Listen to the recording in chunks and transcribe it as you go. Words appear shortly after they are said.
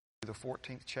The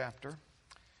 14th chapter,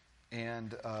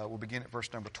 and we'll begin at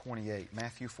verse number 28.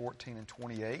 Matthew 14 and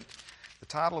 28. The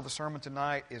title of the sermon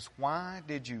tonight is Why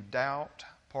Did You Doubt?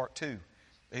 Part 2.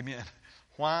 Amen.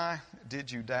 Why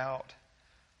did you doubt?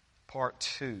 Part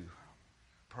 2.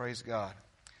 Praise God.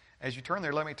 As you turn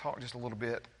there, let me talk just a little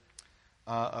bit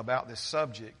about this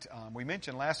subject. We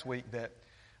mentioned last week that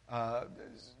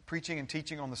preaching and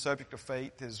teaching on the subject of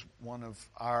faith is one of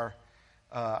our,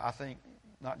 I think,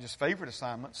 not just favorite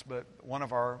assignments, but one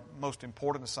of our most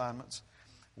important assignments.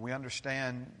 We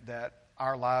understand that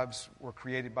our lives were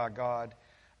created by God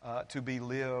to be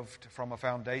lived from a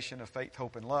foundation of faith,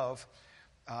 hope, and love.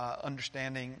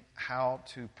 Understanding how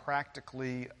to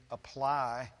practically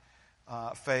apply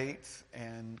faith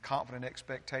and confident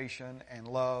expectation and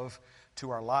love to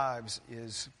our lives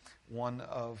is one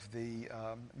of the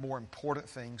more important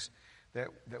things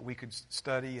that we could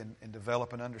study and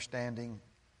develop an understanding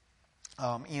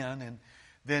in. And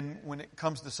then when it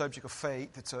comes to the subject of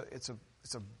faith,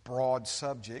 it's a broad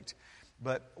subject,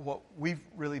 but what we've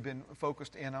really been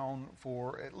focused in on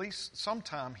for at least some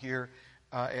time here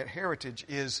at Heritage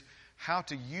is how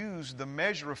to use the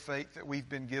measure of faith that we've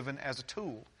been given as a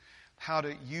tool, how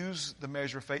to use the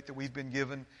measure of faith that we've been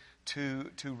given to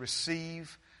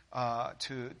receive,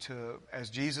 to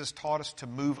as Jesus taught us, to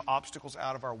move obstacles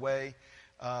out of our way,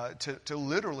 to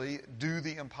literally do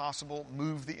the impossible,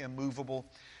 move the immovable,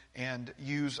 and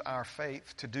use our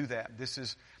faith to do that. This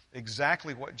is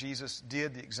exactly what Jesus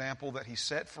did, the example that He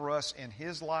set for us in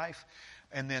His life,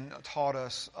 and then taught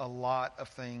us a lot of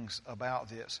things about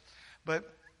this. But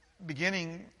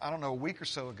beginning, a week or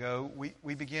so ago,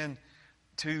 we began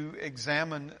to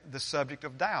examine the subject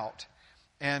of doubt.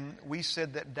 And we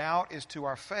said that doubt is to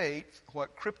our faith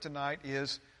what kryptonite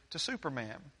is to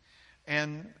Superman.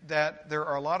 And that there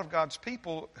are a lot of God's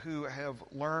people who have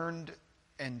learned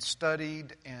and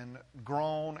studied and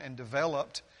grown and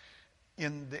developed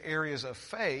in the areas of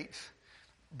faith,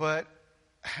 but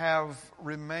have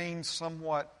remained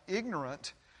somewhat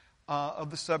ignorant of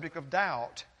the subject of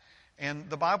doubt. And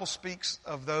the Bible speaks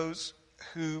of those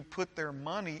who put their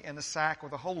money in a sack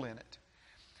with a hole in it.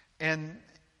 And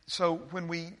so when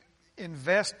we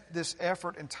invest this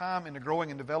effort and time into growing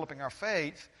and developing our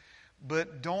faith,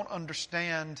 but don't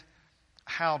understand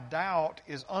how doubt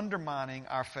is undermining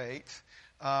our faith,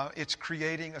 it's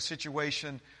creating a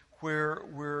situation where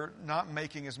we're not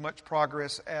making as much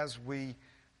progress as we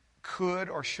could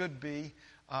or should be,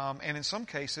 and in some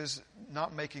cases,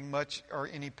 not making much or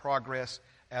any progress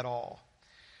at all.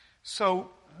 So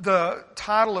the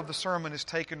title of the sermon is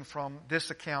taken from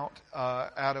this account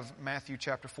out of Matthew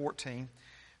chapter 14,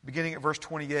 beginning at verse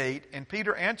 28. And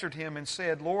Peter answered him and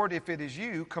said, Lord, if it is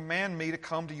you, command me to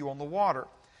come to you on the water.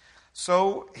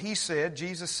 So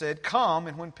Jesus said, come.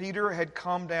 And when Peter had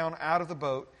come down out of the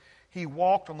boat, he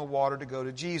walked on the water to go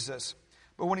to Jesus.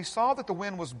 But when he saw that the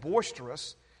wind was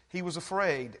boisterous, he was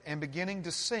afraid. And beginning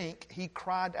to sink, he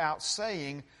cried out,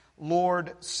 saying,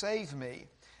 Lord, save me.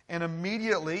 And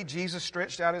immediately Jesus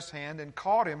stretched out his hand and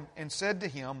caught him and said to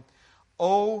him,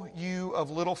 O you of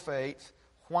little faith,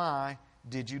 why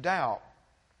did you doubt?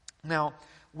 Now,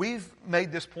 we've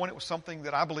made this point. It was something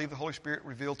that I believe the Holy Spirit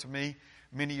revealed to me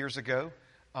many years ago,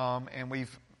 and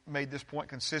we've made this point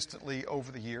consistently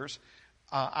over the years.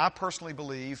 I personally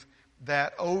believe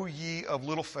that O ye of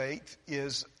little faith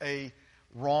is a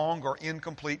wrong or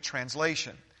incomplete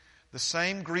translation. The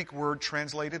same Greek word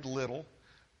translated little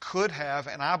could have,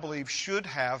 and I believe should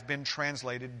have, been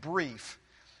translated brief.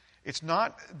 It's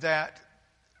not that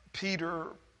Peter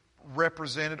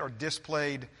represented or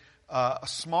displayed a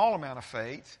small amount of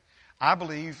faith. I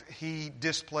believe he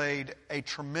displayed a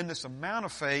tremendous amount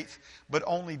of faith, but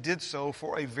only did so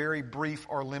for a very brief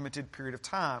or limited period of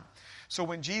time. So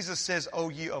when Jesus says, O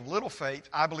ye of little faith,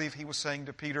 I believe he was saying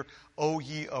to Peter, O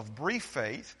ye of brief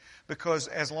faith, because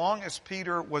as long as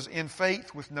Peter was in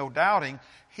faith with no doubting,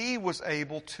 he was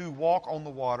able to walk on the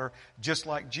water just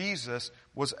like Jesus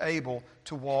was able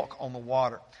to walk on the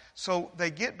water. So they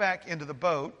get back into the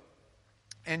boat,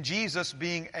 and Jesus,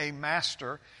 being a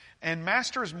master, and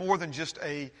master is more than just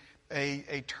a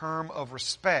term of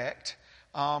respect.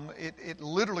 It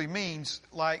literally means,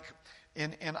 like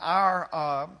in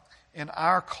our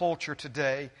culture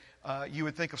today, you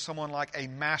would think of someone like a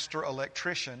master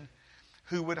electrician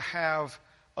who would have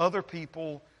other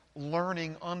people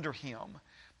learning under him.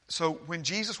 So when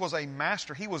Jesus was a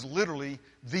master, he was literally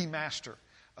the master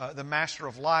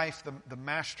of life, the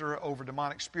master over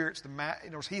demonic spirits.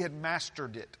 He had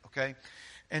mastered it. Okay,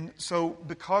 and so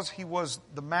because he was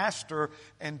the master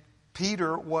and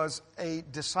Peter was a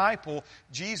disciple,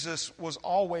 Jesus was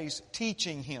always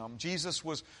teaching him. Jesus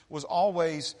was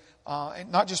always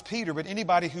and not just Peter, but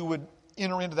anybody who would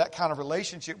enter into that kind of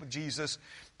relationship with Jesus,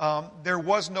 there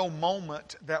was no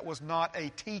moment that was not a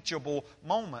teachable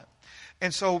moment.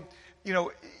 And so,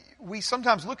 we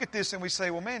sometimes look at this and we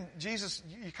say, well, man, Jesus,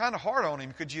 you're kind of hard on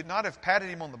him. Could you not have patted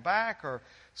him on the back or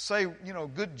say,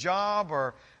 good job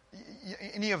or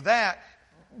any of that?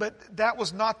 But that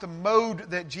was not the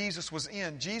mode that Jesus was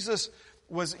in. Jesus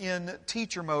was in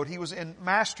teacher mode. He was in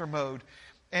master mode.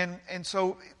 And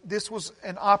so this was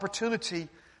an opportunity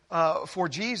for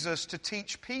Jesus to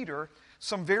teach Peter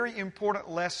some very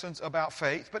important lessons about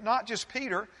faith. But not just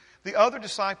Peter, the other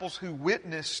disciples who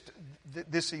witnessed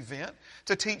this event,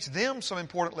 to teach them some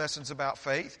important lessons about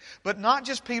faith. But not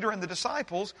just Peter and the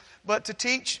disciples, but to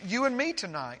teach you and me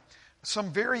tonight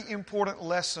some very important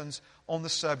lessons on the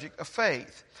subject of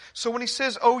faith. So when he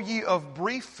says, "O ye of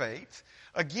brief faith,"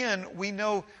 again, we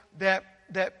know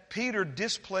that Peter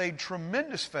displayed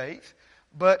tremendous faith,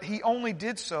 but he only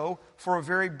did so for a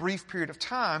very brief period of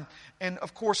time. And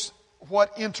of course,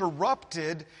 what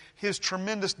interrupted his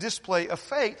tremendous display of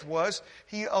faith was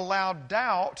he allowed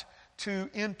doubt to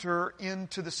enter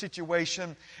into the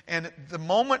situation. And the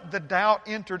moment the doubt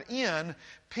entered in,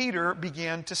 Peter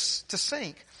began to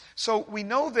sink. So we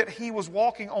know that he was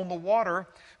walking on the water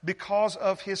because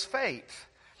of his faith.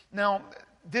 Now,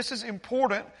 this is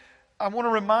important. I want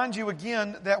to remind you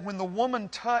again that when the woman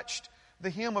touched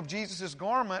the hem of Jesus'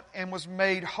 garment and was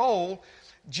made whole,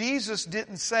 Jesus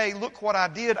didn't say, "Look what I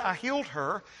did, I healed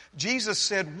her." Jesus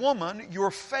said, "Woman,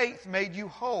 your faith made you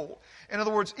whole." In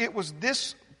other words, it was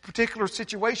this particular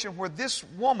situation where this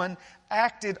woman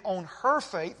acted on her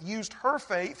faith, used her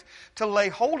faith to lay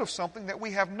hold of something that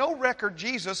we have no record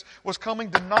Jesus was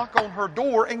coming to knock on her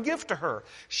door and give to her.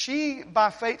 She, by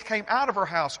faith, came out of her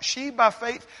house. She, by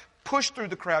faith, pushed through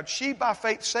the crowd. She, by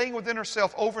faith, saying within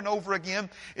herself over and over again,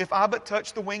 "If I but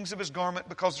touch the wings of His garment,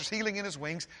 because there's healing in His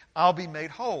wings, I'll be made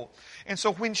whole." And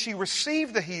so when she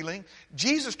received the healing,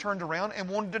 Jesus turned around and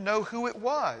wanted to know who it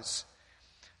was.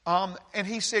 And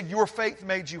He said, "Your faith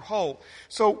made you whole."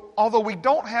 So although we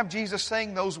don't have Jesus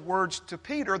saying those words to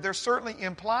Peter, they're certainly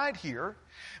implied here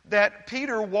that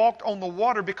Peter walked on the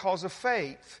water because of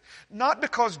faith, not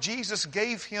because Jesus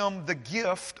gave him the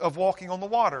gift of walking on the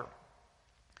water.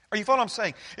 Are you following what I'm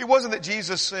saying? It wasn't that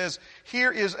Jesus says, "Here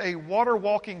is a water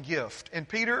walking gift, and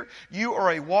Peter, you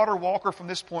are a water walker from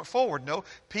this point forward." No,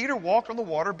 Peter walked on the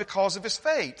water because of his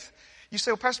faith. You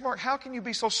say, "Well, Pastor Mark, how can you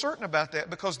be so certain about that?"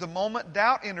 Because the moment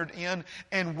doubt entered in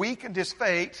and weakened his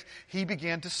faith, he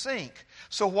began to sink.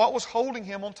 So what was holding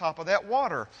him on top of that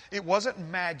water? It wasn't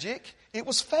magic, it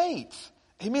was faith.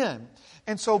 Amen.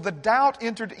 And so the doubt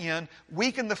entered in,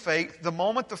 weakened the faith. The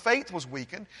moment the faith was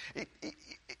weakened,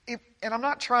 and I'm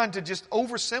not trying to just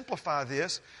oversimplify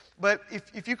this, but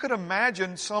if you could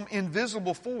imagine some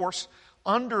invisible force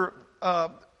under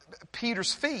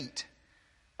Peter's feet.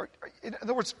 In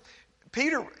other words,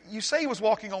 Peter, you say he was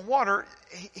walking on water.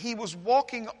 He was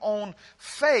walking on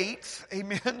faith,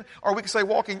 amen. Or we could say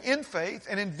walking in faith,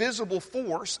 an invisible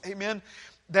force, amen,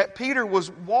 that Peter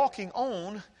was walking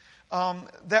on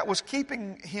that was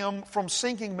keeping him from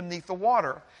sinking beneath the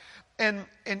water. And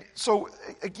so,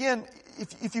 again,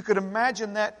 if you could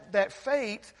imagine that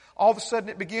faith, all of a sudden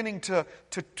it beginning to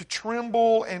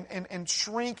tremble and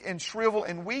shrink and shrivel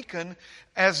and weaken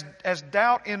as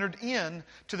doubt entered in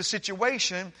to the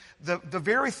situation, the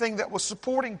very thing that was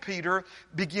supporting Peter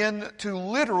began to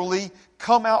literally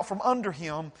come out from under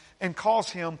him and cause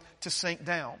him to sink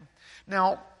down.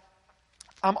 Now,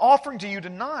 I'm offering to you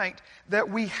tonight that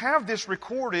we have this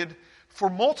recorded for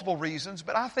multiple reasons,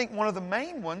 but I think one of the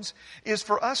main ones is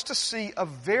for us to see a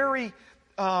very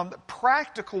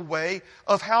practical way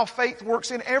of how faith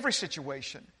works in every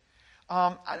situation.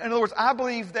 In other words, I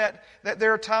believe that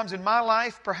there are times in my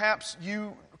life, perhaps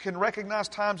you can recognize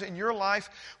times in your life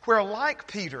where, like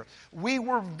Peter, we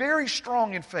were very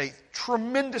strong in faith,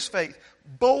 tremendous faith,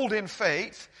 bold in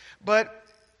faith, but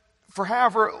for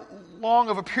however long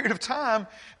of a period of time,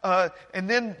 and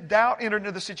then doubt entered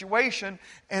into the situation,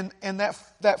 and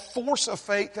that force of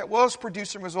faith that was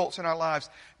producing results in our lives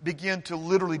began to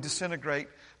literally disintegrate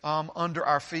under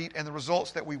our feet, and the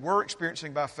results that we were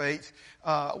experiencing by faith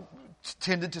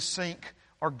tended to sink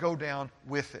or go down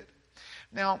with it.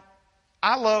 Now,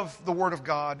 I love the Word of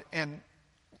God, and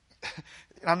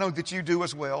I know that you do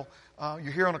as well.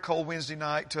 You're here on a cold Wednesday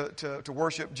night to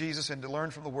worship Jesus and to learn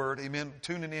from the Word. Amen.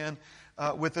 Tuning in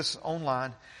with us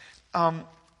online.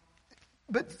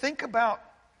 But think about,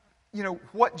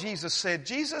 what Jesus said.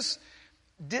 Jesus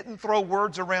didn't throw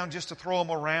words around just to throw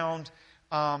them around.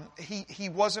 He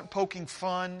wasn't poking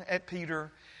fun at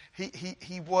Peter.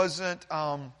 He wasn't.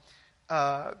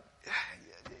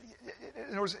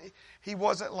 In other words, he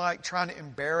wasn't like trying to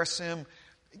embarrass him.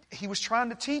 He was trying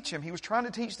to teach him. He was trying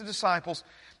to teach the disciples,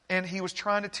 and he was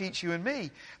trying to teach you and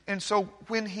me. And so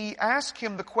when he asked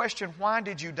him the question, why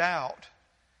did you doubt?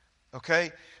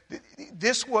 Okay,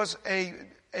 this was a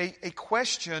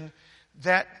question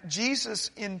that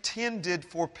Jesus intended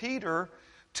for Peter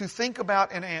to think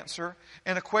about and answer,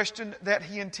 and a question that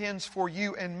he intends for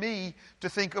you and me to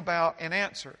think about and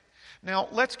answer. Now,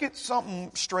 let's get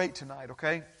something straight tonight,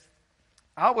 okay?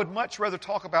 I would much rather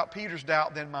talk about Peter's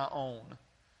doubt than my own.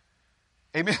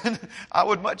 Amen? I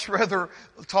would much rather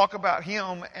talk about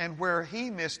him and where he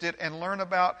missed it and learn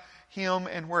about him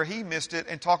and where he missed it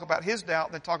and talk about his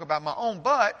doubt than talk about my own.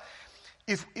 But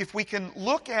if we can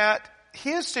look at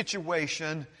his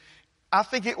situation, I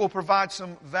think it will provide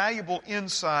some valuable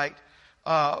insight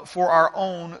for our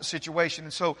own situation.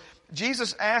 And so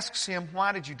Jesus asks him,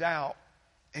 why did you doubt?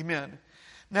 Amen.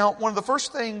 Now, one of the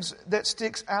first things that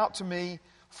sticks out to me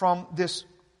from this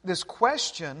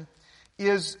question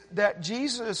is that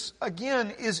Jesus,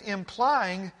 again, is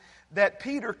implying that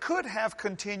Peter could have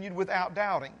continued without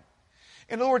doubting.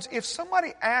 In other words, if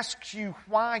somebody asks you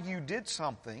why you did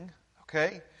something,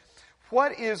 okay,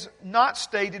 what is not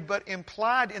stated but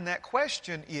implied in that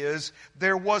question is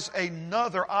there was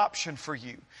another option for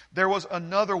you. There was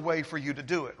another way for you to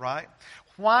do it, right?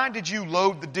 Why did you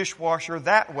load the dishwasher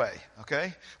that way?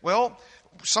 Okay? Well,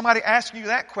 somebody asking you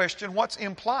that question, what's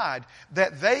implied?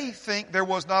 That they think there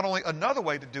was not only another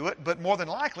way to do it, but more than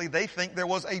likely they think there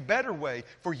was a better way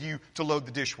for you to load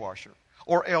the dishwasher.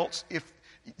 Or else, if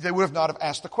they would have not have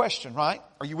asked the question, right?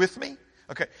 Are you with me?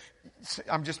 Okay.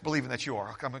 I'm just believing that you are.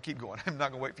 I'm going to keep going. I'm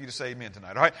not going to wait for you to say amen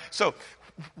tonight. All right. So,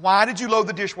 why did you load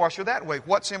the dishwasher that way?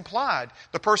 What's implied?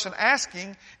 The person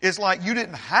asking is like, you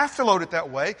didn't have to load it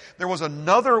that way. There was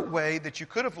another way that you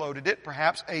could have loaded it,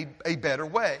 perhaps a better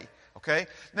way. Okay?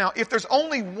 Now, if there's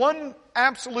only one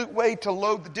absolute way to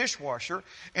load the dishwasher,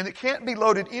 and it can't be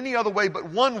loaded any other way but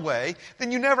one way,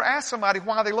 then you never ask somebody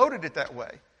why they loaded it that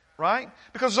way. Right?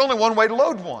 Because there's only one way to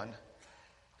load one.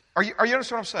 Are you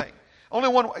understand what I'm saying? Only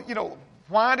one,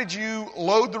 why did you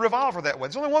load the revolver that way?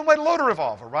 There's only one way to load a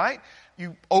revolver, right?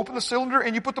 You open the cylinder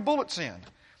and you put the bullets in.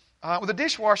 With a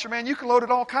dishwasher, man, you can load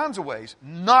it all kinds of ways.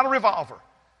 Not a revolver.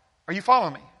 Are you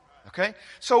following me? Okay?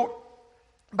 So,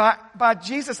 by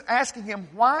Jesus asking him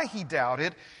why he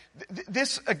doubted,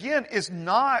 this, again, is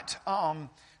not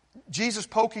Jesus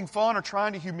poking fun or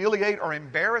trying to humiliate or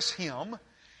embarrass him,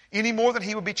 any more than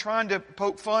he would be trying to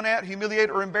poke fun at, humiliate,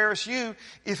 or embarrass you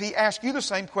if he asked you the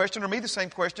same question or me the same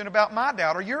question about my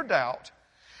doubt or your doubt.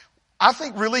 I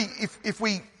think really, if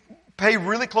we pay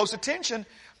really close attention,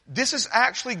 this is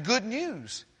actually good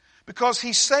news. Because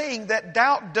he's saying that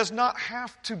doubt does not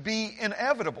have to be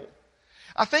inevitable.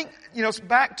 I think, it's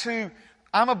back to,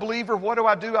 I'm a believer, what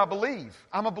do? I believe.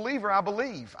 I'm a believer, I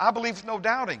believe. I believe with no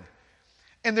doubting.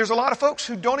 And there's a lot of folks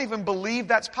who don't even believe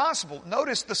that's possible.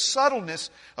 Notice the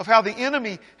subtleness of how the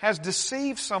enemy has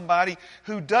deceived somebody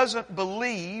who doesn't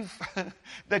believe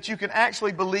that you can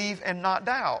actually believe and not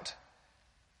doubt.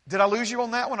 Did I lose you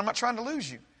on that one? I'm not trying to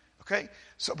lose you. Okay?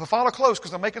 So, but follow close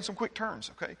because I'm making some quick turns.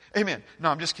 Okay? Amen. No,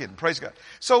 I'm just kidding. Praise God.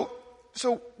 So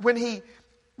when he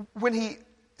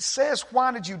says,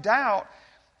 why did you doubt?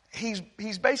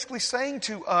 He's basically saying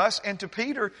to us and to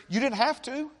Peter, you didn't have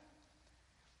to.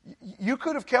 You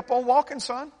could have kept on walking,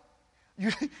 son.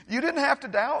 You didn't have to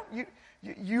doubt.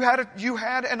 You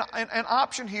had an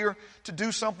option here to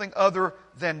do something other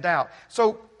than doubt.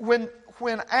 So when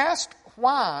asked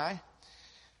why,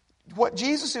 what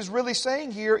Jesus is really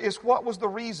saying here is what was the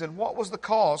reason, what was the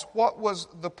cause, what was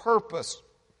the purpose,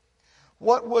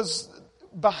 what was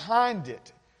behind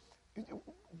it,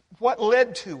 what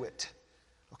led to it.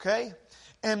 Okay?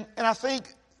 And I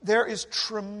think there is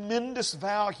tremendous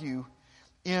value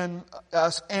in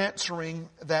us answering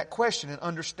that question and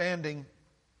understanding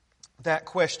that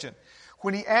question.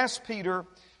 When he asked Peter,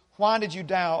 why did you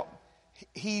doubt?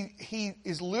 He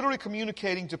is literally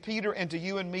communicating to Peter and to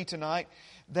you and me tonight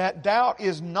that doubt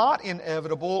is not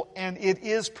inevitable and it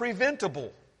is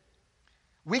preventable.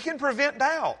 We can prevent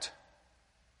doubt.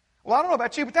 Well, I don't know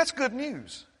about you, but that's good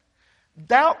news.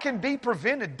 Doubt can be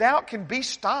prevented. Doubt can be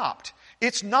stopped.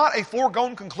 It's not a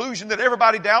foregone conclusion that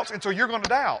everybody doubts and so you're going to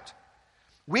doubt.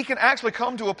 We can actually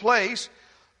come to a place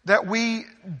that we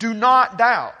do not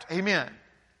doubt. Amen.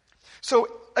 So,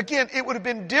 again, it would have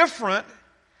been different.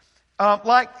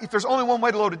 Like, if there's only one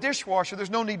way to load a dishwasher, there's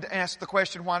no need to ask the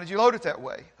question, why did you load it that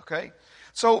way? Okay?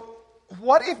 So,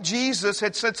 what if Jesus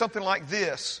had said something like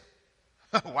this?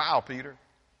 Wow, Peter.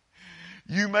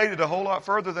 You made it a whole lot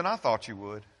further than I thought you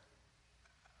would.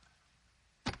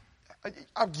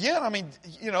 Again,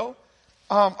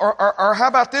 or how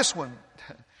about this one?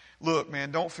 look,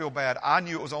 man, don't feel bad. I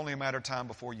knew it was only a matter of time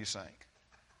before you sank.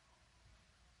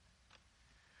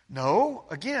 No,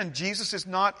 again, Jesus is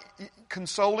not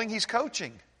consoling, He's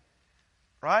coaching.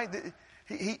 Right?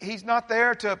 He's not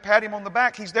there to pat him on the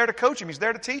back. He's there to coach him. He's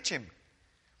there to teach him.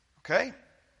 Okay?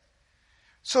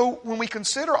 So when we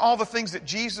consider all the things that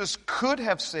Jesus could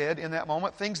have said in that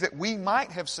moment, things that we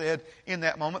might have said in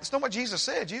that moment, it's not what Jesus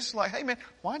said. Jesus is like, hey man,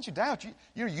 why did you doubt?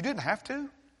 You didn't have to.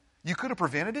 You could have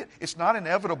prevented it. It's not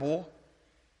inevitable.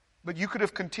 But you could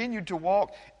have continued to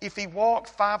walk. If he walked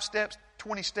 5 steps,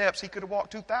 20 steps, he could have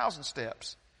walked 2,000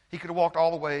 steps. He could have walked all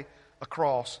the way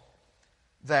across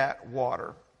that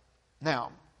water.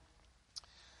 Now,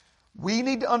 we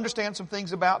need to understand some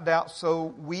things about doubt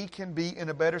so we can be in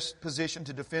a better position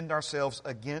to defend ourselves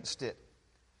against it.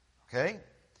 Okay?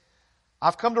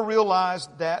 I've come to realize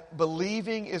that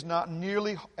believing is not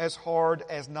nearly as hard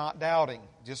as not doubting.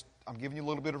 I'm giving you a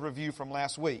little bit of review from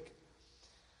last week.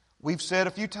 We've said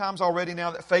a few times already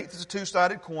now that faith is a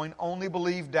two-sided coin. Only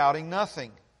believe, doubting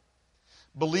nothing.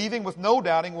 Believing with no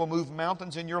doubting will move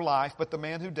mountains in your life, but the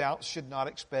man who doubts should not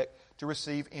expect to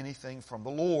receive anything from the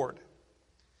Lord.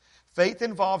 Faith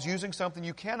involves using something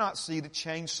you cannot see to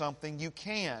change something you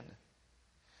can.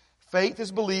 Faith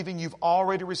is believing you've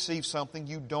already received something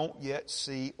you don't yet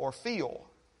see or feel.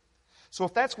 So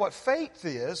if that's what faith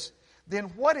is, then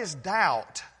what is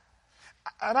doubt?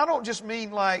 And I don't just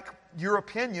mean like your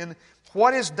opinion.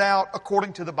 What is doubt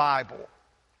according to the Bible?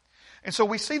 And so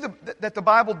we see that the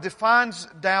Bible defines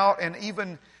doubt and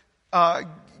even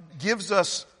gives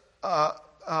us a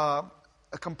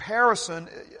comparison.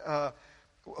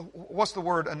 What's the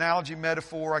word? Analogy,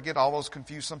 metaphor. I get all those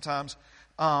confused sometimes.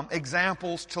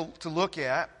 Examples to look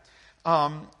at.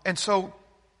 And so,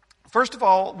 first of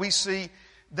all, we see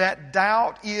that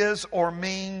doubt is or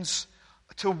means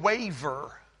to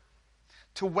waver.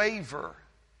 To waver.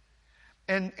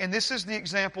 And this is the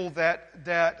example that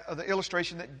the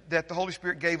illustration that the Holy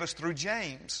Spirit gave us through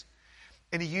James.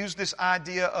 And he used this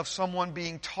idea of someone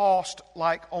being tossed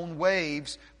like on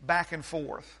waves back and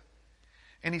forth.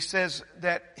 And he says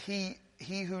that he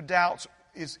who doubts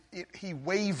he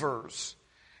wavers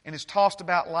and is tossed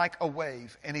about like a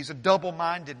wave. And he's a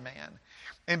double-minded man.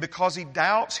 And because he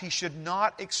doubts, he should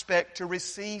not expect to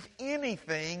receive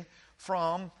anything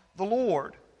from the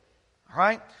Lord. All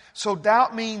right? So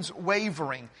doubt means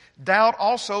wavering. Doubt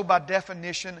also, by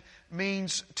definition,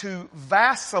 means to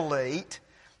vacillate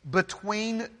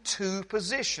between two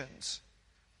positions.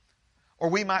 Or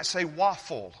we might say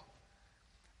waffle.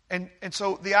 And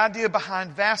so the idea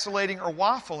behind vacillating or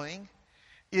waffling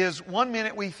is one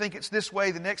minute we think it's this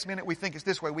way, the next minute we think it's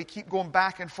this way. We keep going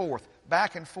back and forth,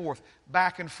 back and forth,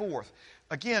 back and forth.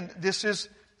 Again, this is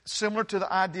similar to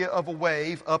the idea of a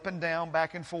wave, up and down,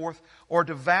 back and forth, or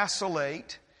to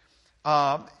vacillate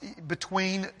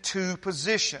between two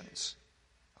positions.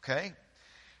 Okay?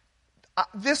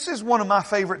 This is one of my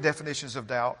favorite definitions of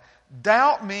doubt.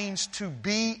 Doubt means to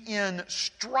be in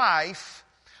strife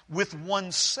with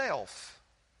oneself.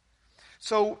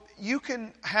 So you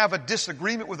can have a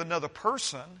disagreement with another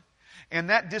person, and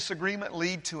that disagreement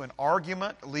lead to an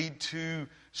argument, lead to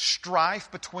strife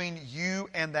between you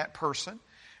and that person.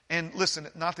 And listen,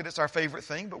 not that it's our favorite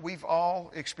thing, but we've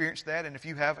all experienced that. And if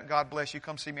you haven't, God bless you.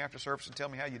 Come see me after service and tell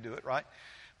me how you do it, right?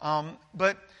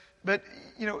 But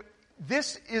you know,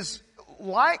 this is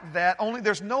like that, only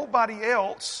there's nobody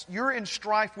else. You're in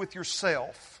strife with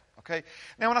yourself. Okay?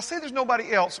 Now, when I say there's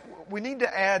nobody else, we need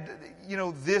to add,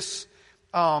 this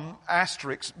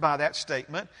asterisk by that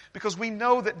statement, because we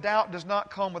know that doubt does not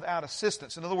come without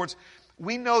assistance. In other words,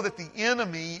 we know that the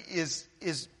enemy is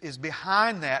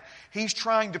behind that. He's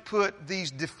trying to put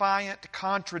these defiant,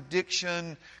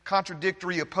 contradictory,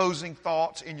 opposing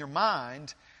thoughts in your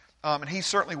mind. And he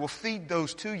certainly will feed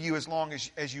those to you as long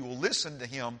as you will listen to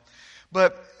him.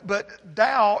 But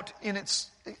doubt,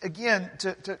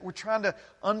 we're trying to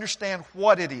understand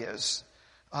what it is.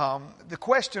 The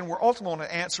question we're ultimately going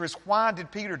to answer is, why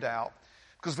did Peter doubt?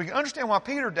 Because if we can understand why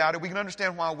Peter doubted, we can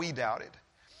understand why we doubted.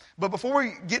 But before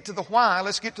we get to the why,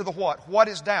 let's get to the what. What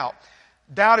is doubt?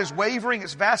 Doubt is wavering.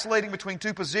 It's vacillating between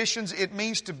two positions. It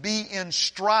means to be in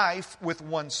strife with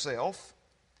oneself.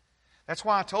 That's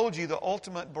why I told you the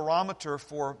ultimate barometer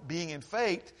for being in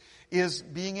faith is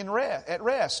being at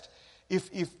rest.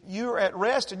 If you're at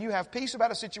rest and you have peace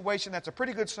about a situation, that's a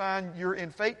pretty good sign you're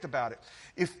in faith about it.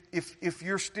 If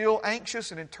you're still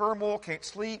anxious and in turmoil, can't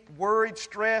sleep, worried,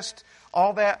 stressed,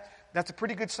 all that, that's a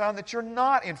pretty good sign that you're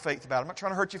not in faith about it. I'm not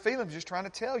trying to hurt your feelings. I'm just trying to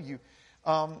tell you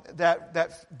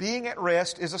that being at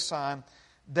rest is a sign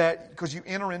that, because you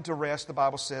enter into rest, the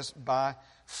Bible says, by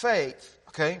faith.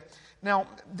 Okay? Now,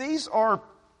 these are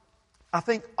I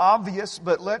think, obvious,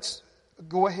 but let's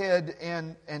go ahead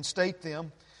and state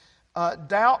them.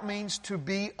 Doubt means to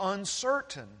be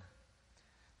uncertain,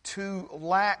 to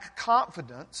lack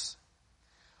confidence,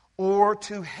 or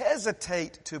to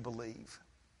hesitate to believe.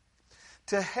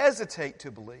 To hesitate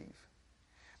to believe.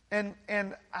 And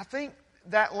I think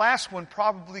that last one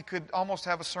probably could almost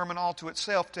have a sermon all to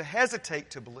itself, to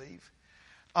hesitate to believe.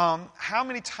 How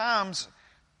many times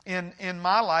in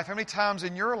my life, how many times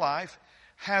in your life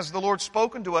has the Lord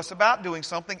spoken to us about doing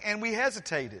something and we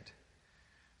hesitated?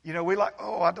 You know, we like,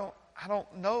 oh, I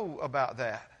don't know about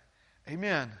that.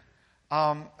 Amen.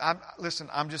 Listen,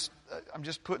 I'm just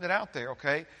putting it out there,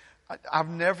 okay? I've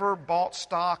never bought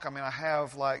stock. I mean, I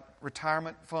have like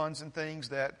retirement funds and things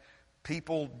that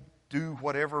people do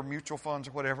whatever, mutual funds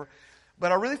or whatever.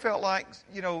 But I really felt like,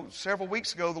 several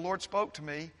weeks ago, the Lord spoke to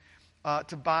me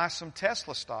to buy some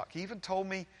Tesla stock. He even told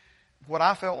me what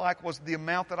I felt like was the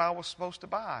amount that I was supposed to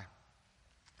buy.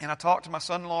 And I talked to my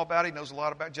son-in-law about it. He knows a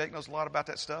lot about, Jake knows a lot about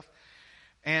that stuff.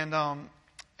 And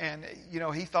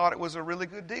he thought it was a really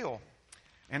good deal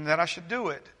and that I should do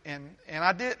it. And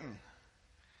I didn't.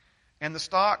 And the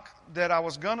stock that I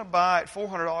was going to buy at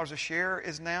 $400 a share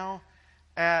is now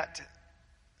at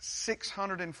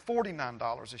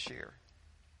 $649 a share.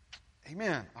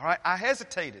 Amen. All right. I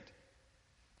hesitated.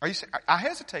 I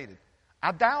hesitated.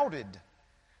 I doubted.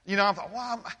 I thought,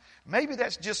 well, maybe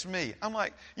that's just me. I'm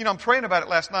like, I'm praying about it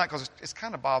last night because it's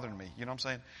kind of bothering me. You know what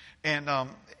I'm saying?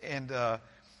 And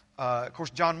of course,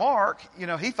 John Mark,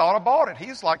 he thought I bought it.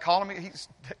 He's like calling me. He's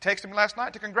texting me last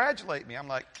night to congratulate me. I'm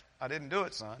like, I didn't do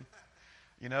it, son.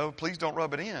 Please don't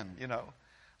rub it in.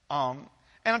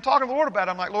 And I'm talking to the Lord about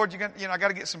it. I'm like, Lord, I got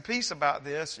to get some peace about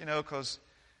this, because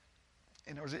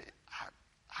I'd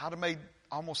have made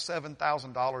almost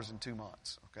 $7,000 in 2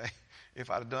 months, okay, if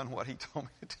I'd have done what He told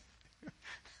me to do.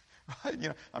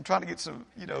 Right? I'm trying to get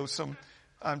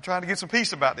I'm trying to get some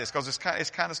peace about this because it's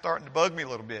kind of starting to bug me a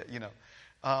little bit,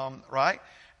 right?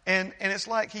 And it's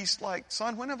like He's like,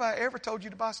 son, when have I ever told you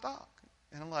to buy stock?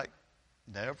 And I'm like,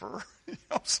 never. You know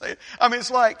what I'm saying? I mean,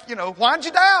 it's like, why'd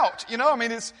you doubt? I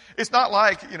mean, it's not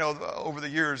like, over the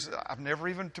years, I've never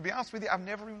even, to be honest with you, I've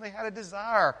never really had a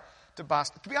desire to buy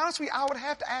stock. To be honest with you, I would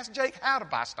have to ask Jake how to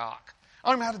buy stock. I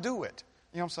don't even know how to do it.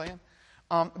 You know what I'm saying?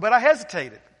 But I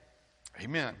hesitated.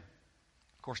 Amen.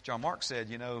 Of course, John Mark said,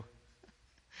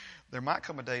 there might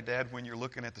come a day, Dad, when you're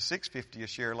looking at the $650 a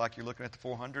share like you're looking at the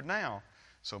 $400 now.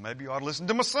 So maybe you ought to listen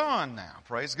to my son now.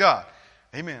 Praise God.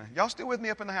 Amen. Y'all still with me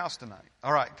up in the house tonight?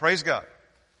 All right. Praise God.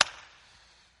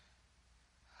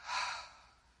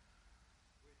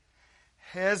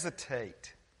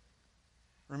 Hesitate.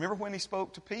 Remember when He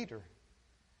spoke to Peter?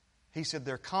 He said,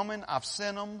 they're coming. I've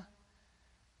sent them.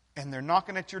 And they're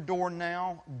knocking at your door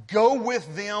now. Go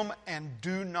with them and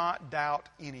do not doubt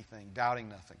anything. Doubting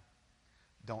nothing.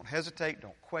 Don't hesitate.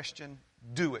 Don't question.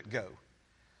 Do it. Go.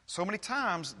 So many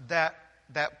times that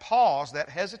pause, that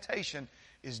hesitation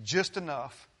is just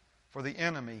enough for the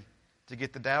enemy to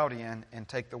get the doubt in and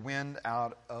take the wind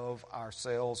out of our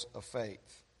sails of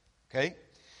faith. Okay?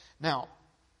 Now,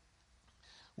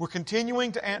 we're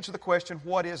continuing to answer the question,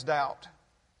 what is doubt?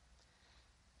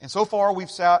 And so far we've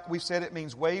said it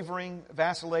means wavering,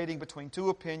 vacillating between two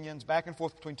opinions, back and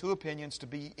forth between two opinions, to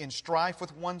be in strife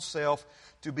with oneself,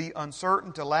 to be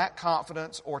uncertain, to lack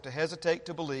confidence, or to hesitate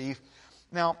to believe.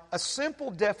 Now, a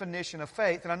simple definition of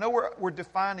faith, and I know we're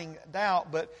defining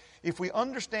doubt, but if we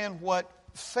understand what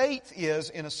faith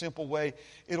is in a simple way,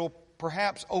 it'll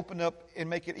perhaps open up and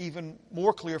make it even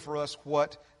more clear for us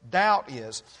what doubt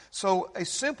is. So a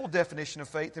simple definition of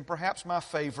faith, and perhaps my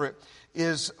favorite,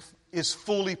 is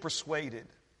fully persuaded.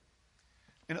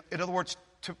 In other words,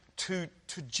 to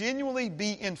genuinely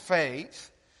be in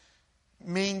faith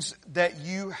means that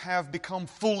you have become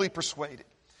fully persuaded.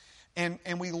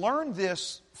 And we learn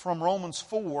this from Romans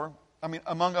 4, I mean,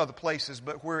 among other places,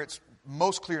 but where it's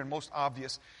most clear and most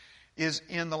obvious is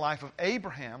in the life of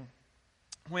Abraham.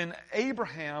 When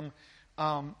Abraham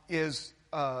is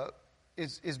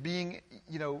being,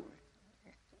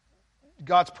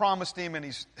 God's promised him, and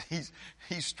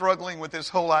he's struggling with this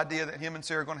whole idea that him and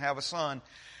Sarah are going to have a son.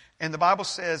 And the Bible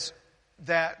says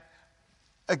that,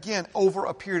 again, over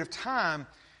a period of time,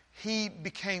 he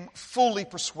became fully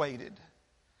persuaded.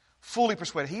 Fully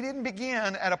persuaded. He didn't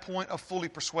begin at a point of fully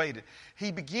persuaded.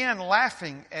 He began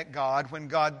laughing at God when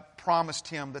God promised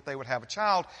him that they would have a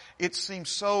child. It seemed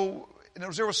so,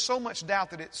 there was so much doubt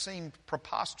that it seemed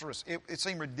preposterous. It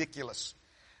seemed ridiculous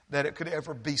that it could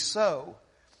ever be so.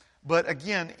 But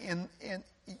again,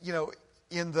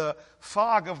 in the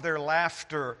fog of their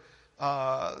laughter,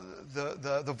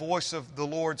 the voice of the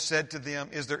Lord said to them,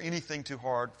 "Is there anything too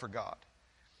hard for God?"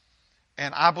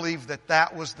 And I believe that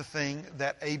that was the thing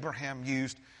that Abraham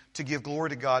used to give glory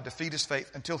to God, to feed his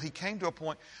faith, until he came to a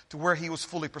point to where he was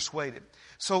fully persuaded.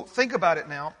 So think about it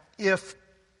now. If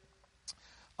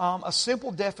a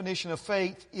simple definition of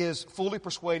faith is fully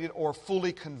persuaded or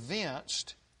fully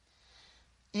convinced,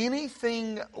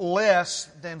 anything less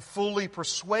than fully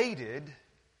persuaded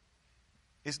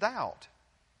is doubt.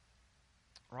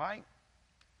 Right?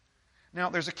 Now,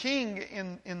 there's a king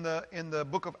in the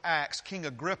book of Acts, King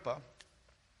Agrippa,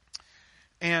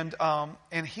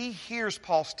 and he hears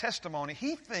Paul's testimony.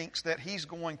 He thinks that he's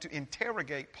going to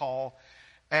interrogate Paul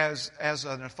as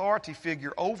an authority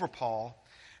figure over Paul.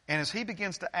 And as he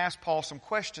begins to ask Paul some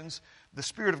questions, the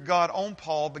Spirit of God on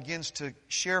Paul begins to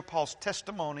share Paul's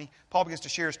testimony. Paul begins to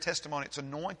share his testimony. It's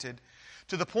anointed,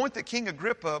 to the point that King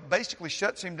Agrippa basically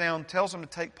shuts him down, tells him to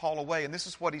take Paul away. And this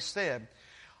is what he said: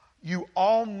 "You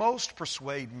almost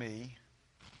persuade me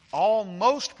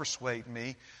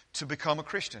to become a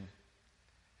Christian."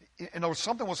 In other words,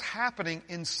 something was happening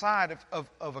inside of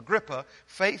Agrippa.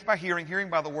 Faith by hearing, hearing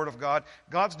by the Word of God.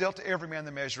 God's dealt to every man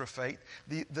the measure of faith.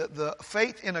 The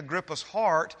faith in Agrippa's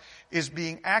heart is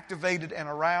being activated and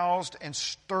aroused and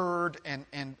stirred, and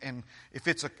if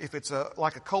it's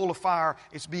like a coal of fire,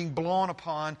 it's being blown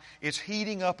upon. It's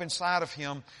heating up inside of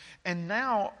him. And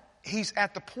now he's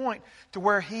at the point to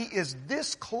where he is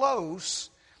this close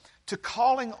to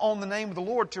calling on the name of the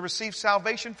Lord to receive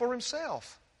salvation for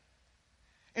himself.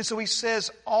 And so he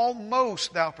says,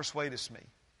 "Almost thou persuadest me."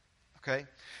 Okay?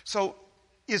 So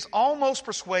is almost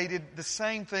persuaded the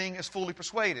same thing as fully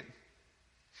persuaded?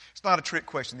 It's not a trick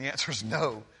question. The answer is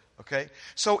no. Okay?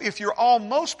 So if you're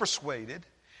almost persuaded,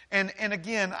 and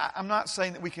again, I'm not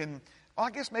saying that we can, well,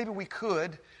 I guess maybe we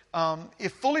could.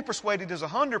 If fully persuaded is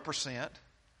 100%,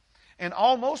 and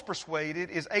almost persuaded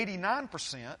is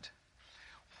 89%,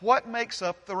 what makes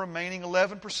up the remaining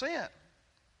 11%?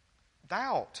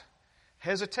 Doubt,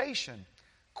 hesitation,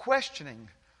 questioning,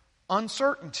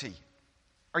 uncertainty.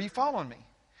 Are you following me?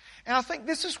 And I think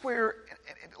this is where,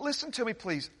 listen to me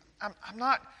please,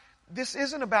 this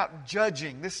isn't about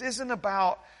judging. This isn't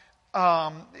about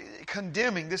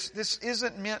condemning. This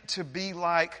isn't meant to be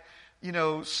like,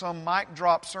 some mic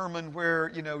drop sermon where,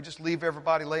 just leave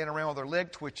everybody laying around with their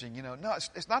leg twitching. No,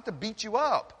 it's not to beat you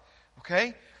up.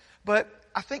 Okay? But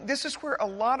I think this is where a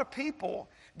lot of people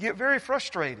get very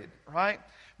frustrated, right?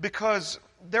 Because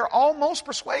they're almost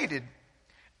persuaded,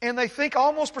 and they think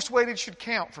almost persuaded should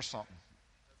count for something.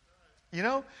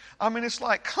 It's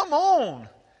like, come on.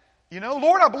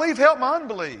 Lord, I believe, help my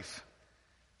unbelief.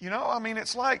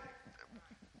 It's like,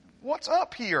 what's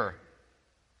up here?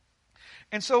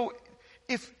 And so,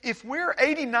 if we're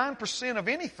 89% of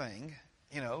anything,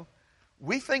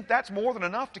 we think that's more than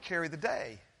enough to carry the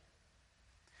day.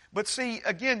 But see,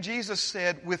 again, Jesus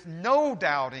said, with no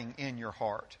doubting in your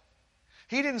heart.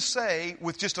 He didn't say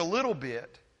with just a little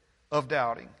bit of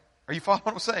doubting. Are you following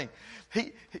what I'm saying?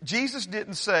 Jesus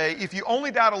didn't say, if you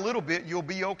only doubt a little bit, you'll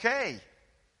be okay.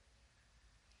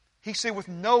 He said with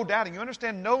no doubting. You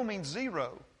understand, no means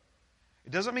zero.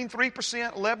 It doesn't mean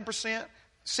 3%, 11%,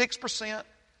 6%.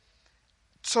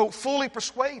 So fully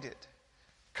persuaded.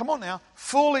 Come on now,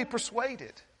 fully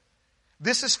persuaded.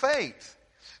 This is faith.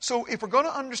 So if we're going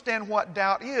to understand what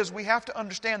doubt is, we have to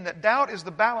understand that doubt is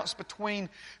the balance between,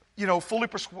 fully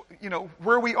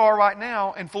where we are right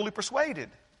now and fully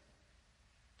persuaded.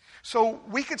 So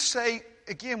we could say,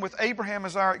 again, with Abraham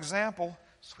as our example,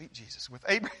 sweet Jesus, with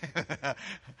Abraham,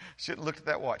 shouldn't look at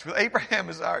that watch. With Abraham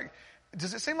as our,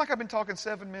 does it seem like I've been talking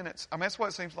 7 minutes? That's what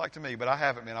it seems like to me, but I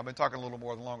haven't been. I've been talking a little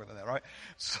more longer than that, right?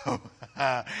 So,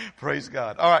 praise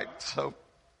God. All right, so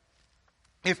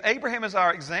if Abraham is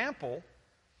our example,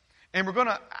 and we're going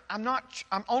to,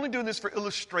 I'm only doing this for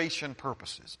illustration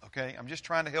purposes, okay? I'm just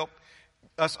trying to help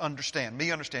us understand,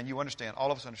 me understand, you understand, all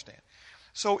of us understand.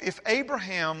 So if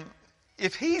Abraham,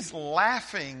 if he's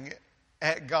laughing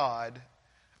at God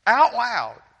out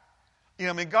loud,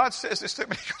 God says this to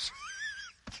me, he goes,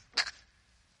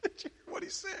 did you hear what he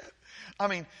said?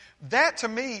 That to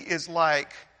me is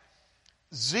like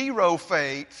zero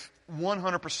faith,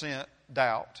 100%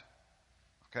 doubt,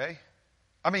 okay?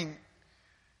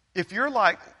 If you're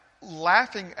like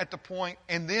laughing at the point,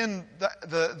 and then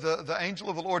the angel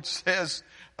of the Lord says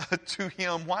to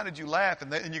him, "Why did you laugh?"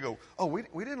 And you go, "Oh, we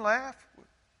didn't laugh."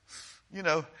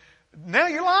 Now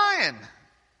you're lying,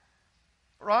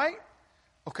 right?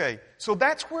 Okay, so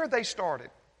that's where they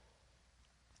started.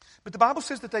 But the Bible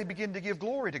says that they begin to give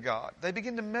glory to God. They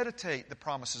begin to meditate the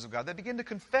promises of God. They begin to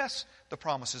confess the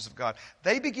promises of God.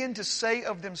 They begin to say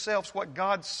of themselves what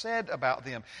God said about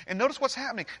them. And notice what's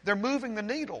happening. They're moving the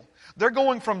needle. They're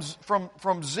going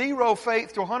from zero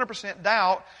faith to 100%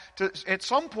 doubt. To, at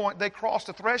some point, they crossed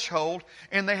a threshold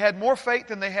and they had more faith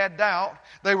than they had doubt.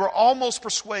 They were almost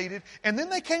persuaded. And then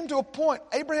they came to a point,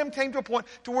 Abraham came to a point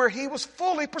to where he was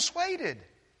fully persuaded.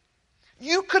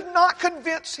 You could not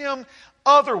convince him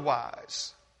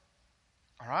otherwise.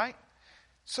 All right?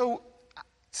 So,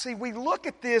 see, we look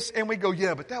at this and we go,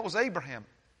 yeah, but that was Abraham.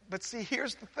 But see,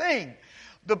 here's the thing.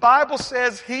 The Bible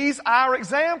says he's our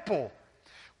example.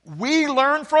 We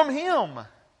learn from him.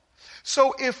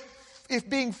 So if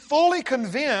being fully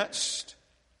convinced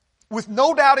with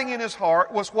no doubting in his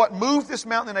heart was what moved this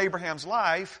mountain in Abraham's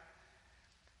life,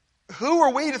 who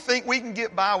are we to think we can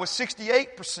get by with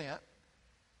 68%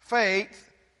 faith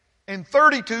and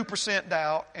 32%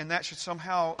 doubt, and that should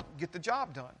somehow get the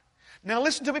job done? Now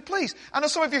listen to me, please. I know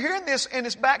some of you are hearing this, and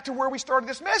it's back to where we started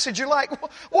this message. You're like,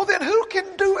 well then who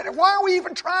can do it? Why are we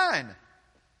even trying?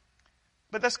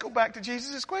 But let's go back to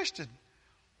Jesus' question.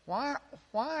 Why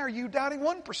are you doubting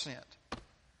 1%?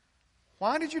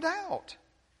 Why did you doubt?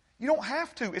 You don't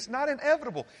have to. It's not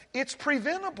inevitable. It's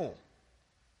preventable.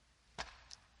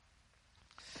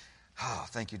 Oh,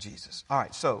 thank you, Jesus. All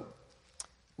right, so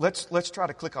let's try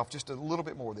to click off just a little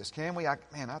bit more of this, can we? I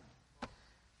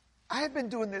have been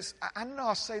doing this. I know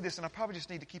I'll say this, and I probably just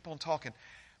need to keep on talking.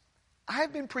 I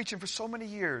have been preaching for so many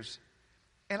years,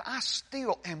 and I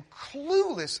still am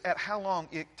clueless at how long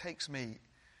it takes me.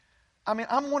 I mean,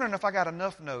 I'm wondering if I got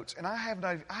enough notes, and I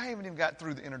haven't even got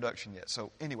through the introduction yet.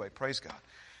 So anyway, praise God.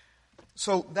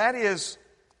 So that is,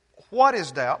 what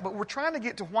is doubt? But we're trying to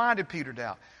get to why did Peter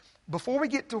doubt? Before we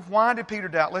get to why did Peter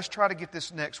doubt, let's try to get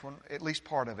this next one, at least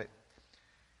part of it.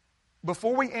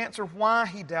 Before we answer why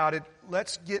he doubted,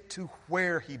 let's get to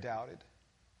where he doubted.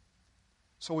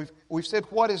 So we've said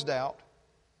what is doubt.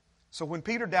 So when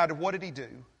Peter doubted, what did he do?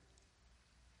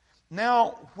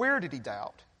 Now, where did he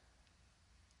doubt?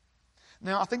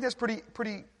 Now, I think that's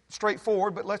pretty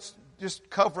straightforward, but let's just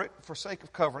cover it for sake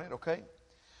of covering it, okay?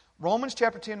 Romans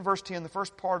chapter 10, verse 10, the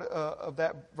first part of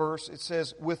that verse, it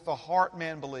says, with the heart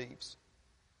man believes.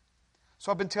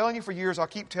 So I've been telling you for years, I'll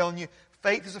keep telling you,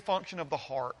 faith is a function of the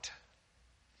heart.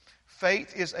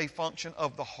 Faith is a function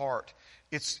of the heart.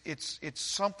 It's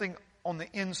something on the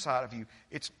inside of you.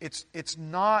 It's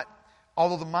not,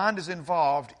 although the mind is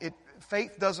involved,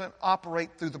 faith doesn't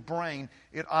operate through the brain.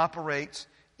 It operates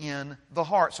in the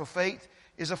heart. So faith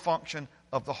is a function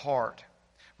of the heart.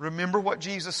 Remember what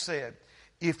Jesus said.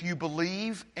 If you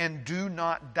believe and do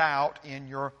not doubt in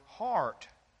your heart.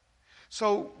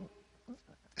 So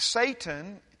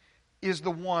Satan is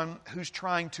the one who's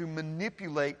trying to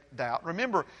manipulate doubt.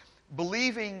 Remember,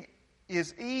 believing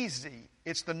is easy.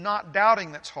 It's the not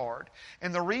doubting that's hard.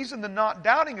 And the reason the not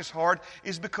doubting is hard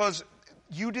is because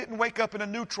you didn't wake up in a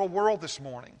neutral world this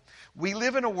morning. We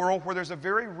live in a world where there's a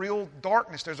very real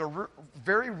darkness. There's a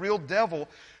very real devil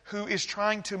who is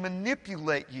trying to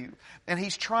manipulate you. And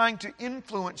he's trying to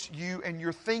influence you and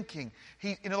your thinking.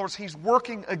 In other words, he's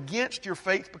working against your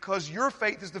faith because your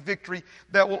faith is the victory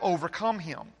that will overcome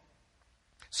him.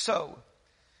 So,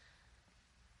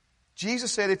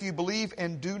 Jesus said, if you believe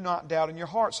and do not doubt in your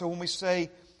heart. So when we say,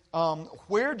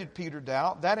 where did Peter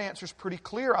doubt? That answer is pretty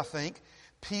clear, I think.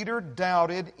 Peter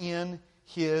doubted in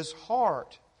his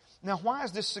heart. Now, why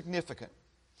is this significant?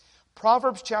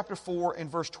 Proverbs chapter 4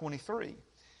 and verse 23.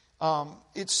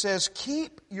 It says,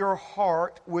 keep your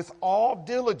heart with all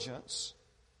diligence,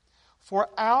 for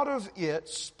out of it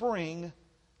spring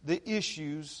the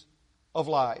issues of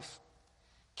life.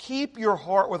 Keep your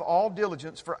heart with all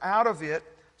diligence, for out of it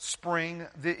spring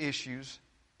the issues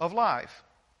of life.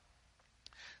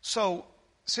 So,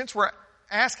 since we're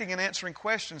asking and answering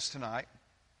questions tonight,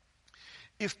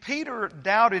 if Peter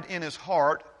doubted in his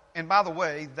heart, and by the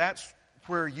way, that's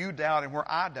where you doubt and where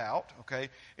I doubt, okay?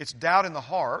 It's doubt in the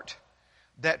heart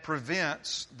that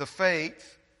prevents the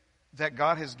faith that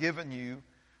God has given you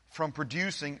from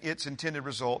producing its intended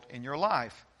result in your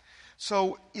life.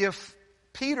 So if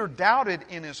Peter doubted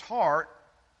in his heart,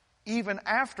 even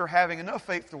after having enough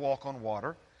faith to walk on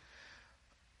water,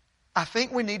 I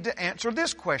think we need to answer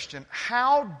this question.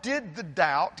 How did the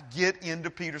doubt get into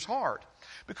Peter's heart?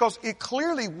 Because it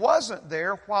clearly wasn't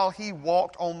there while he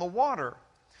walked on the water.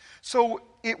 So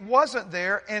it wasn't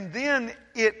there, and then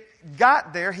it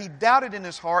got there. He doubted in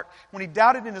his heart. When he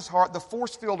doubted in his heart, the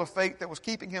force field of faith that was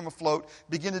keeping him afloat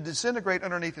began to disintegrate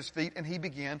underneath his feet, and he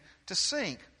began to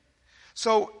sink.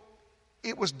 So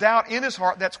it was doubt in his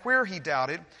heart. That's where he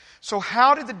doubted. So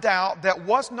how did the doubt that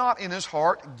was not in his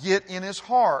heart get in his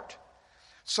heart?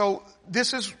 So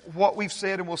this is what we've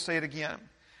said, and we'll say it again.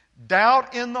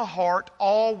 Doubt in the heart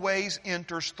always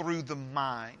enters through the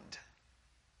mind.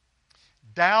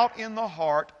 Doubt in the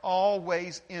heart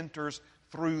always enters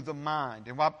through the mind.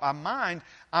 And by mind,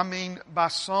 I mean by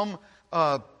some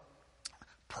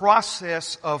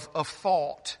process of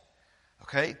thought.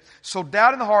 Okay? So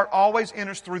doubt in the heart always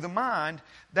enters through the mind.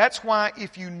 That's why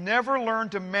if you never learn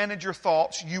to manage your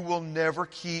thoughts, you will never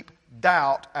keep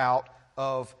doubt out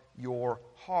of your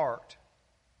heart.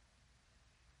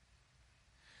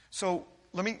 So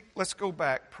let's go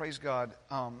back. Praise God.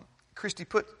 Christy,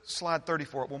 put slide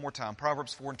 34 up one more time.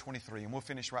 Proverbs 4:23, and we'll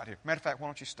finish right here. Matter of fact, why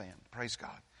don't you stand? Praise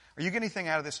God. Are you getting anything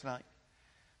out of this tonight?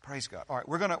 Praise God. All right,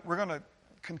 we're gonna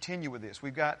continue with this. We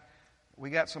got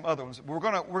some other ones. We're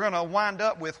gonna wind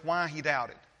up with why he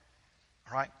doubted.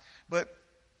 All right, but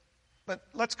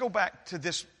let's go back to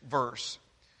this verse.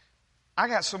 I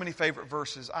got so many favorite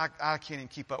verses. I can't even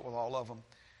keep up with all of them.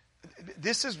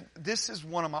 This is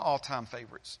one of my all-time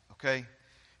favorites. Okay.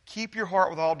 Keep your heart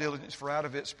with all diligence, for out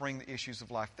of it spring the issues of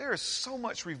life. There is so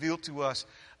much revealed to us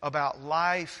about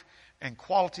life and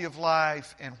quality of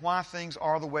life and why things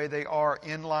are the way they are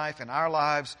in life and our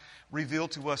lives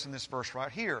revealed to us in this verse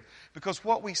right here. Because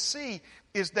what we see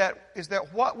is that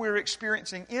what we're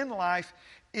experiencing in life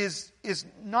is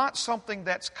not something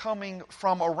that's coming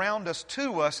from around us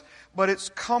to us, but it's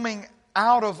coming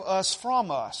out of us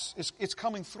from us. It's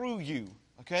coming through you.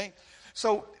 Okay?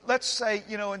 So let's say,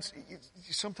 and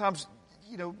sometimes,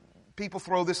 people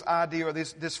throw this idea or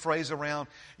this phrase around,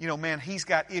 man, he's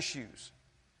got issues.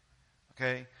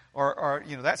 Okay? Or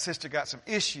that sister got some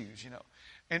issues,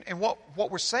 And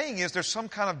what we're saying is there's some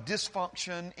kind of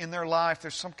dysfunction in their life.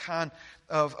 There's some kind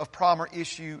of problem or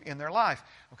issue in their life.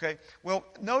 Okay? Well,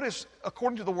 notice,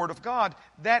 according to the Word of God,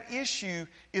 that issue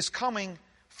is coming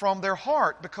from their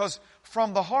heart, because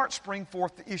from the heart spring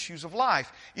forth the issues of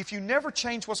life. If you never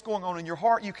change what's going on in your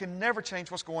heart, you can never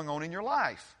change what's going on in your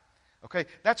life. Okay?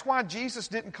 That's why Jesus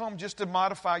didn't come just to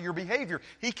modify your behavior.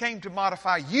 He came to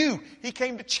modify you. He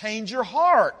came to change your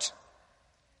heart.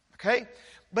 Okay?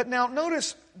 But now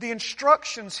notice the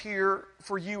instructions here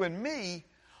for you and me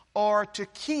are to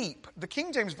keep. The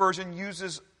King James Version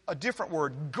uses a different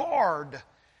word, guard.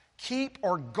 Keep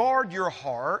or guard your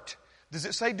heart. Does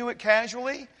it say do it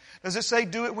casually? Does it say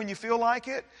do it when you feel like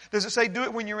it? Does it say do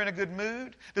it when you're in a good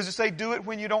mood? Does it say do it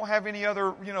when you don't have any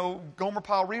other, Gomer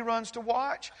Pyle reruns to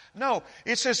watch? No.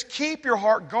 It says keep your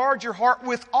heart, guard your heart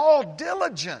with all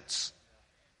diligence.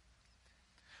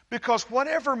 Because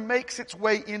whatever makes its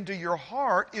way into your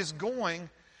heart is going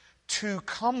to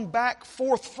come back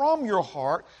forth from your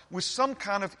heart with some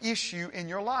kind of issue in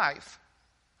your life.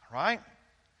 Right?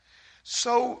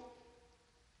 So,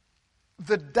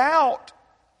 the doubt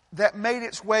that made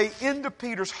its way into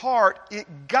Peter's heart,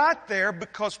 it got there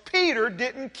because Peter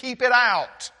didn't keep it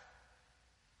out.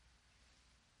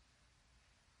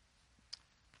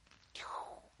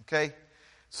 Okay?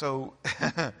 So,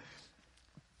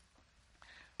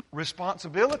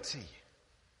 responsibility.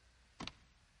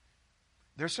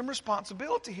 There's some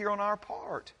responsibility here on our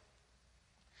part.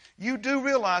 You do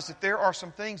realize that there are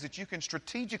some things that you can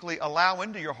strategically allow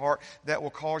into your heart that will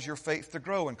cause your faith to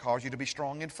grow and cause you to be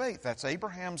strong in faith. That's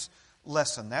Abraham's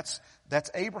lesson. That's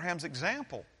Abraham's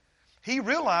example. He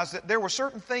realized that there were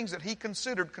certain things that he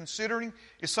considered. Considering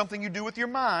is something you do with your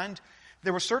mind.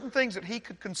 There were certain things that he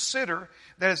could consider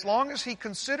that as long as he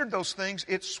considered those things,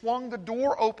 it swung the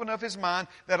door open of his mind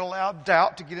that allowed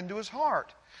doubt to get into his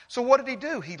heart. So what did he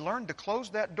do? He learned to close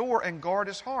that door and guard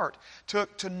his heart.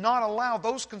 To not allow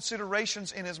those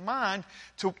considerations in his mind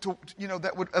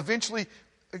that would eventually,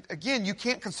 again, you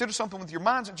can't consider something with your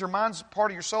mind since your mind's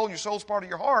part of your soul and your soul's part of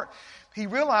your heart. He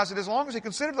realized that as long as he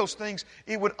considered those things,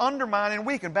 it would undermine and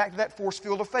weaken. Back to that force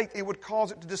field of faith. It would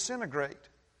cause it to disintegrate.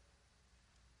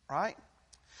 Right?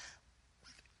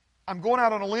 I'm going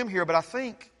out on a limb here, but I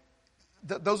think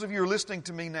that those of you who are listening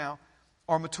to me now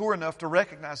are mature enough to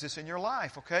recognize this in your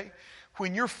life, okay?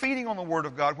 When you're feeding on the Word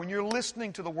of God, when you're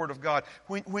listening to the Word of God,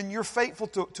 when you're faithful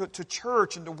to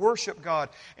church and to worship God,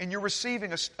 and you're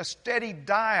receiving a steady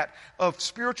diet of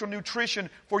spiritual nutrition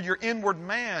for your inward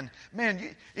man,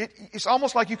 it's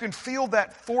almost like you can feel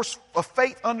that force of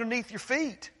faith underneath your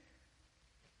feet.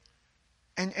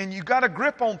 And you got a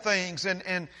grip on things,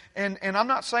 and I'm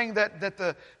not saying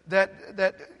that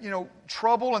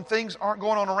trouble and things aren't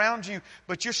going on around you,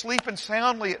 but you're sleeping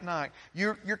soundly at night.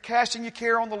 You're casting your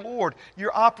care on the Lord.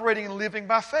 You're operating and living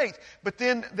by faith. But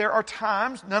then there are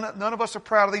times, none of us are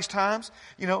proud of these times,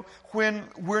 when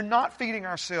we're not feeding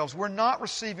ourselves, we're not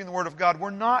receiving the Word of God, we're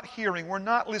not hearing, we're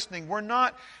not listening, we're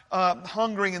not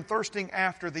hungering and thirsting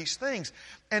after these things.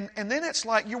 And then it's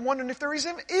like you're wondering if there is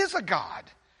a God.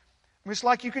 mean, it's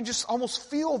like you can just almost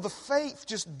feel the faith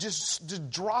just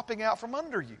dropping out from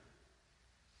under you.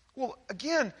 Well,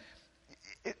 again,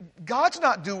 God's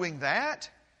not doing that.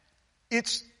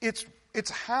 It's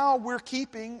how we're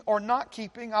keeping or not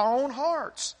keeping our own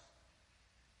hearts.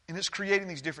 And it's creating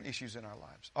these different issues in our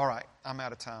lives. All right, I'm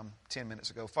out of time 10 minutes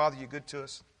ago. Father, you're good to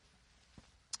us.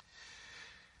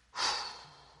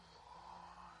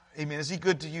 Amen. Is He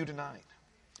good to you tonight?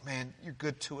 Man, you're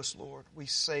good to us, Lord. We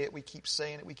say it. We keep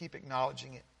saying it. We keep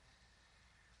acknowledging it.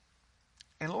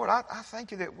 And Lord, I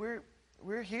thank you that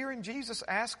we're hearing Jesus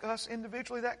ask us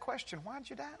individually that question. Why did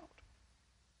you doubt?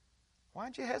 Why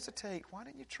did you hesitate? Why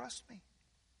didn't you trust me?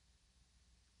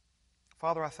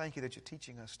 Father, I thank you that you're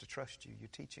teaching us to trust you. You're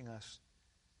teaching us,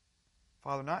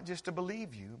 Father, not just to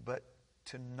believe you, but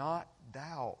to not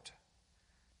doubt,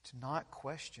 to not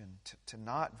question, to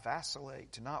not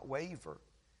vacillate, to not waver.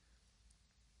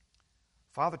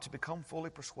 Father, to become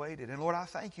fully persuaded. And Lord, I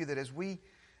thank you that as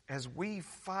we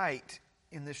fight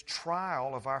in this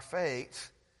trial of our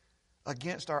faith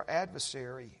against our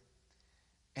adversary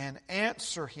and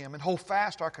answer him and hold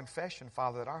fast our confession,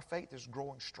 Father, that our faith is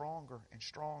growing stronger and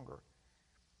stronger.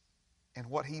 And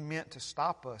what he meant to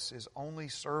stop us is only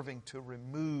serving to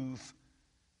remove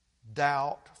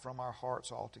doubt from our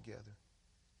hearts altogether.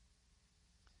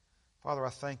 Father, I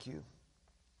thank you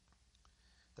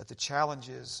that the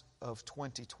challenges of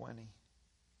 2020,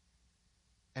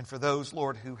 and for those,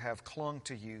 Lord, who have clung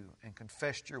to you and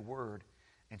confessed your word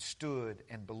and stood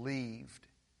and believed,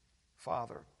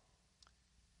 Father,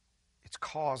 it's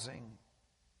causing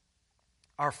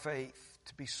our faith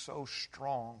to be so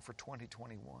strong for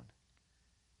 2021.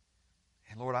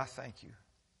 And Lord, I thank you.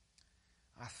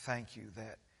 I thank you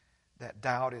that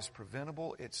doubt is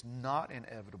preventable, it's not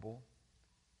inevitable,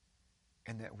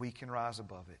 and that we can rise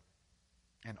above it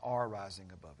and are rising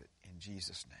above it. In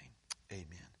Jesus' name,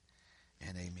 amen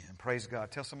and amen. Praise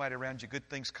God. Tell somebody around you good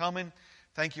things coming.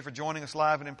 Thank you for joining us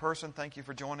live and in person. Thank you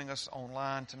for joining us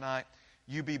online tonight.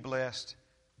 You be blessed.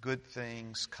 Good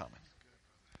things coming.